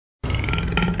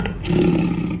Alright,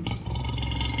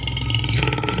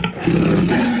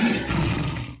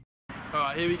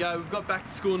 here we go. We've got back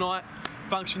to school night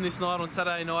function this night on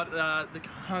Saturday night at the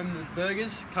Home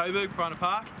Burgers, Coburg, Piranha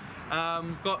Park.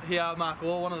 We've got here Mark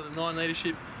Orr, one of the 9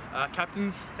 leadership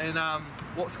captains. And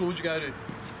what school did you go to?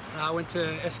 I went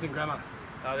to Essendon Grammar.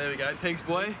 Oh, there we go. Pegs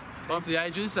boy. One for the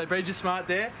ages. They breed you smart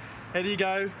there. How do you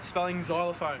go spelling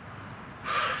xylophone?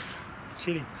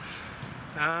 Kidding.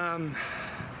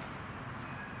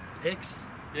 X.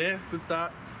 Yeah, good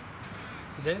start.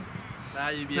 Z. Nah,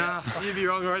 you'd be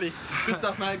wrong already. Good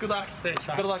stuff, mate. Good luck. Thanks,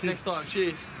 Good luck next time.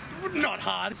 Cheers. Not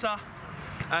hard. Sir,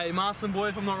 hey, Marston boy,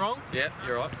 if I'm not wrong. Yeah,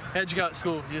 you're right. How'd you go at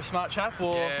school? You a smart chap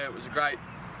or? Yeah, it was a great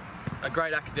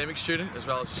academic student as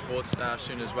well as a sports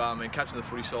student as well. I mean, captain of the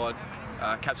footy side,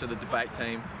 captain of the debate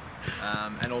team,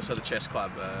 and also the chess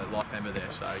club, life member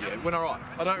there. So yeah, it went all right.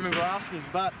 I don't remember asking,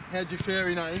 but how'd you fare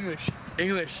in English?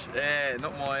 English, yeah,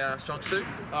 not my strong suit.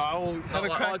 We'll have a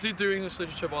crack. I did do English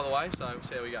literature, by the way, so we'll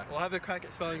see how we go. We'll have a crack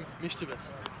at spelling mischievous.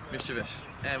 Mischievous.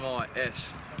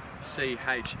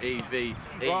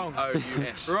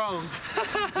 M-I-S-C-H-E-V-E-O-U-S. Wrong.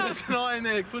 There's an I in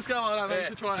there. Let's go. Thanks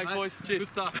for trying, thanks, mate. boys. Cheers. Good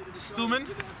stuff. Stillman,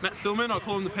 Matt Stillman. I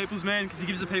call him the people's man because he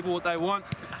gives the people what they want.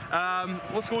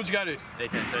 What school did you go to?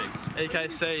 EKC.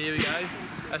 EKC. Here we go.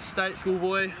 A state school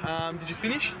boy. Did you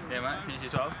finish? Yeah, mate. Finished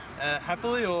year 12.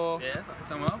 Happily or? Yeah,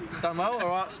 done well. Done well. All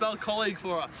right. Spell colleague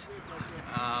for us.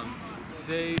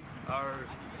 C-O-L-L-E-A-G-E.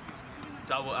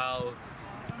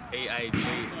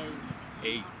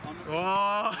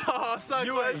 Oh, so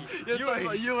close. You're so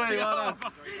close. Well done.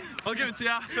 I'll give it to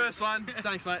you. First one.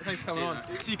 Thanks, mate. Thanks for coming on.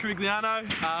 See Carigliano.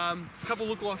 A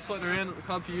couple of lookalikes floating around at the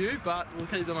club for you, but we'll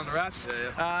keep them under wraps.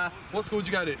 Yeah. What school did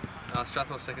you go to?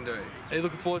 Strathmore Secondary. Are you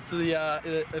looking forward to the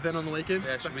event on the weekend?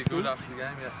 Yeah, should be good after the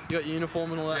game, yeah. You got your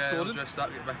uniform and all that sorted? Yeah, dressed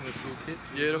up, get back in the school kit.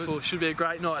 Beautiful. Should be a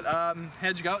great night.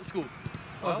 How'd you go at school?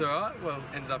 I was alright. Well,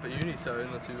 ended up at uni, so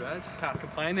not too bad. Can't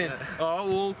complain then. Yeah. Oh,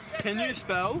 well, can you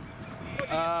spell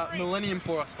millennium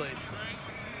for us, please?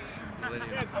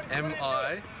 Millennium.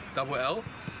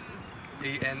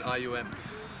 M-I-L-L-E-N-I-U-M.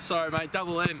 Sorry, mate.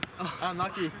 Double N.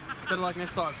 Unlucky. Better luck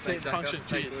next time. See you at the function.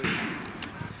 Cheers.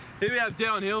 Here we have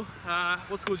Downhill.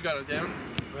 What school did you go to, Down?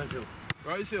 Rosehill.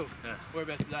 Rosehill? Yeah.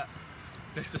 Whereabouts is that?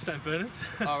 Next to St. Bernard.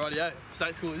 Oh, rightio.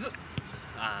 State school, is it?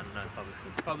 No, public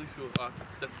school. Public school. Oh,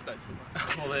 that's the state school.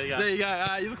 Well, there you go. There you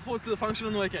go. You looking forward to the function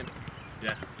on the weekend?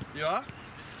 Yeah. You are?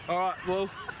 Alright, well,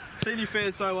 seeing you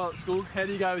fared so well at school, how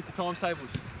do you go with the times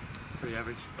tables? Pretty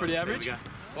average. Pretty average?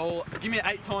 Well, give me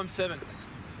 8 times 7.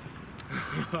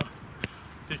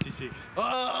 56.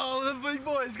 Oh, the big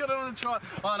boy's got it on the try.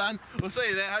 Well done. We'll see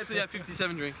you there. Hopefully you have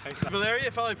 57 drinks. Valeria,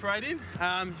 fellow parading,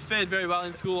 fared very well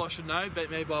in school, I should know. Beat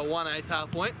me by 1 8-tail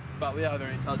point, but we are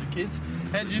very intelligent kids.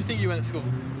 How did you think you went at school?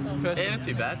 Yeah, not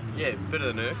too bad. Yeah,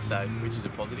 better than Erk, so which is a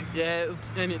positive. Yeah,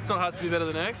 and it's not hard to be better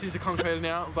than Erks. He's a concreter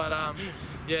now, but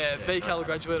yeah, VCAL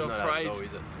graduate of parade. No,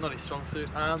 is it? Not his strong suit.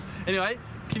 Anyway,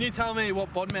 can you tell me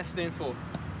what BODMAS stands for?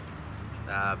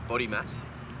 Body mass.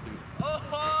 Oh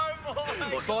my!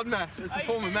 BODMAS. It's a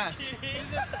form of maths.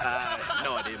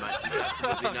 No idea, mate.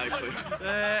 Absolutely no clue.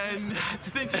 And to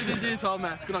think you did year 12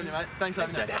 maths. Good on you, mate. Thanks for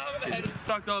having me.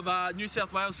 Product of New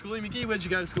South Wales schooling. Mickey, where'd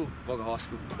you go to school? Wagga High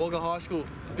School. Wagga High School.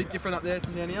 A bit different up there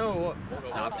from down here, or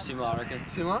what? Similar, I reckon.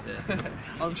 Similar? Yeah.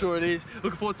 I'm sure it is.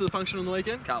 Looking forward to the function on the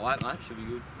weekend? Can't wait, mate. Should be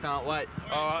good. Can't wait.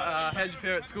 Alright, how'd you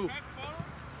fare at school?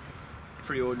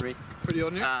 Pretty ordinary. Pretty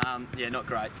ordinary? Yeah, not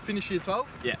great. Finish year 12?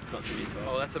 Yeah, got to year 12.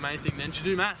 Oh, that's the main thing then. Did you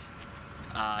do math?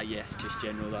 Yes, just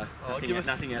general though. Oh,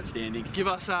 Nothing outstanding. Give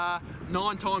us 9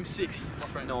 times 6, my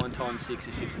friend. 9 times 6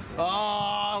 is 54.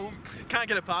 Oh, can't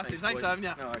get it past it. Thanks for having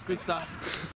you. No worries, good stuff.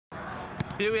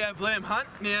 Here we have Liam Hunt.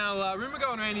 Now, rumour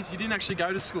going around is you didn't actually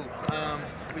go to school. I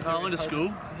went to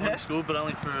school. Went to school, but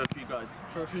only for a few grades.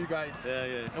 For a few grades? Yeah,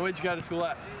 yeah. And where'd you go to school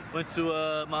at? Went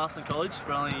to Marston College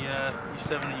for only year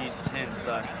 7 and year 10,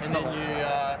 so... And then you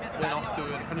went off to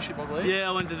an apprenticeship, I believe? Yeah,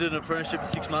 I went to do an apprenticeship for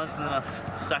 6 months and then I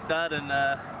sacked that and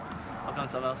I've done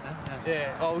something else now.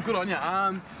 Yeah. Oh, good on you.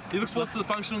 You look forward to the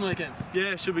function on the weekend?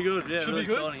 Yeah, should be good. Yeah, should really be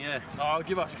good? Exciting, yeah. Oh,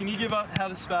 can you give us how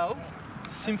to spell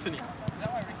symphony?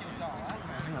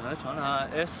 Hang on, this one.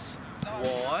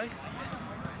 S-Y-M-P-H-A.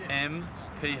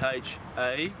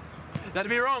 That'd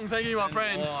be wrong, thank you, my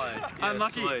friend. Yeah,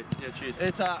 Unlucky. Sweet. Yeah, cheers.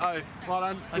 It's O. Well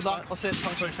done. Good luck. Mate. I'll set the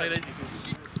function. Take it easy.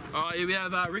 Alright, here we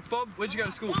have Rick Bob. Where'd you go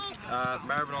to school?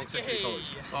 Maribyrnong Central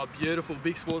College. Oh, beautiful.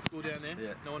 Big sports school down there.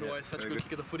 Yeah. No wonder why it's such a good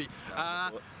kick of the footy.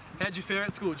 How'd you fare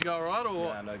at school? Did you go alright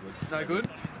or? Nah, no good. No good?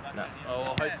 No. Oh,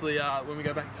 well, hopefully when we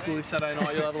go back to school this Saturday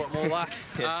night, you'll have a lot more luck.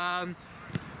 Yeah.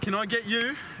 Can I get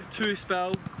you to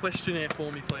spell questionnaire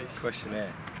for me, please?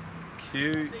 Questionnaire.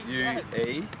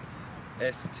 Q-U-E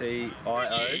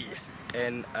STIONA.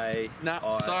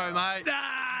 Nah, sorry, mate.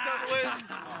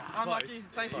 Unlucky.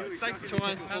 Thanks for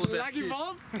trying. Lucky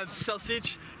Bob.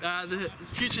 Salsich, the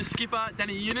future skipper,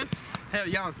 Danny Unin. How are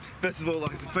you going? First of all,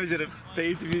 like, it's a pleasure to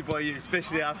be interviewed by you,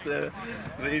 especially after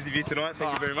the interview tonight.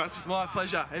 Thank you very much. My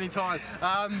pleasure, anytime.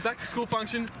 Back to school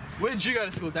function. Where did you go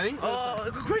to school, Danny? Oh,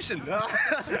 good question. I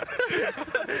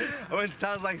went to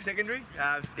Tarslake Secondary.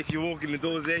 If you walk in the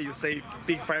doors there, you'll see a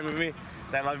big frame of me.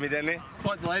 They love me down there.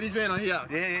 Quite the ladies' man, I hear.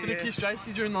 Yeah. Did you kiss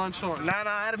Jacy during lunchtime? No,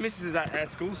 I had a missus at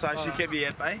school, so she kept me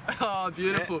at bay. Oh,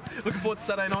 beautiful. Yeah. Looking forward to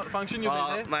Saturday night function, you'll be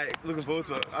there? Mate, looking forward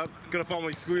to it. I've got to find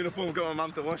my school uniform, got my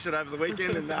mum to wash it over the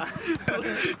weekend, and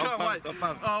Can't wait. I'm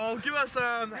pumped. Oh, well, give us,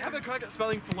 have a crack at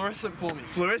spelling fluorescent for me.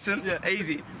 Fluorescent? Yeah.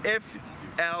 Easy.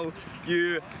 FLURO.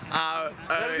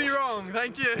 That'd be wrong,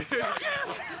 thank you.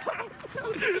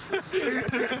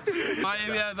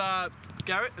 We have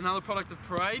Garrett, another product of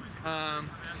Parade.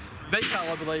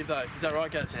 VCAL, I believe, though. Is that right,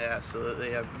 Gaz? Yeah,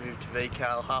 absolutely. I moved to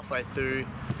VCAL halfway through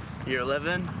year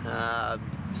 11.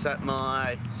 Sat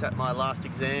my last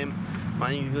exam,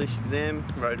 my English exam.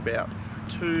 Wrote about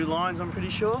 2 lines, I'm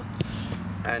pretty sure.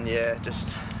 And yeah,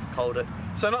 just called it.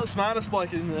 So not the smartest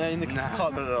bloke in the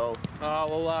club? Not at all.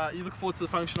 Oh, well, you look forward to the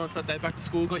function on Saturday. Back to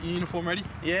school. Got your uniform ready?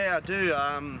 Yeah, I do.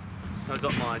 I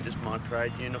got my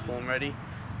parade uniform ready.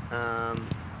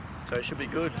 So it should be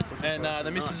good. And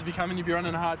the missus will be coming, you'll be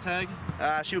running a hard tag?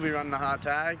 She'll be running a hard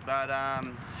tag, but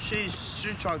she's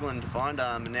struggling to find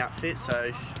an outfit,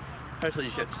 so hopefully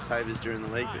she gets to save us during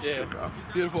the week, but she'll go.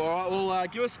 Beautiful. All right, well,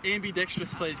 give us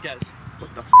ambidextrous, please, Gaz.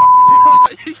 What the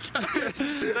fuck is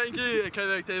Thank you,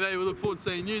 Coburg TV. We look forward to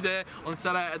seeing you there on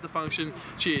Saturday at the function.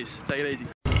 Cheers. Take it easy.